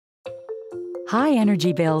High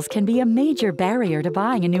energy bills can be a major barrier to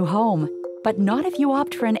buying a new home, but not if you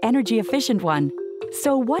opt for an energy-efficient one.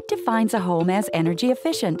 So what defines a home as energy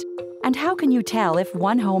efficient? And how can you tell if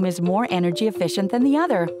one home is more energy efficient than the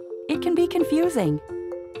other? It can be confusing.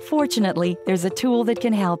 Fortunately, there's a tool that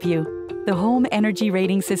can help you: the Home Energy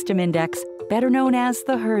Rating System Index, better known as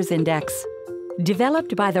the HERS Index.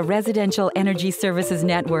 Developed by the Residential Energy Services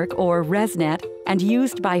Network, or ResNet, and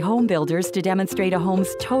used by home builders to demonstrate a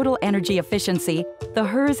home's total energy efficiency, the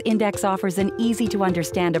HERS Index offers an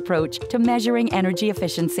easy-to-understand approach to measuring energy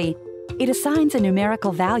efficiency. It assigns a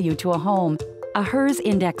numerical value to a home, a HERS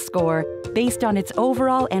Index score, based on its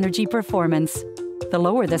overall energy performance. The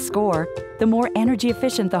lower the score, the more energy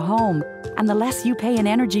efficient the home, and the less you pay in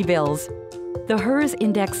energy bills. The HERS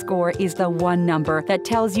Index score is the one number that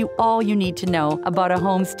tells you all you need to know about a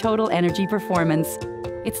home's total energy performance.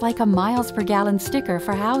 It's like a miles per gallon sticker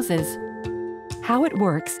for houses. How it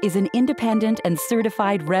works is an independent and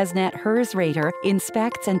certified ResNet HERS rater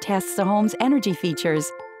inspects and tests a home's energy features.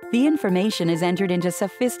 The information is entered into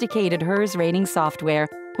sophisticated HERS rating software,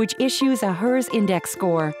 which issues a HERS Index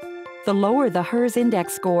score. The lower the HERS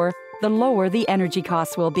Index score, the lower the energy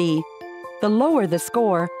costs will be. The lower the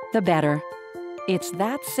score, the better. It's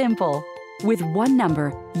that simple. With one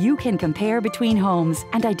number, you can compare between homes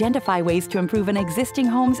and identify ways to improve an existing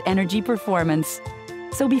home's energy performance.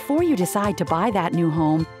 So before you decide to buy that new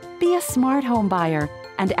home, be a smart home buyer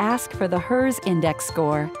and ask for the HERS Index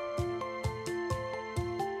score.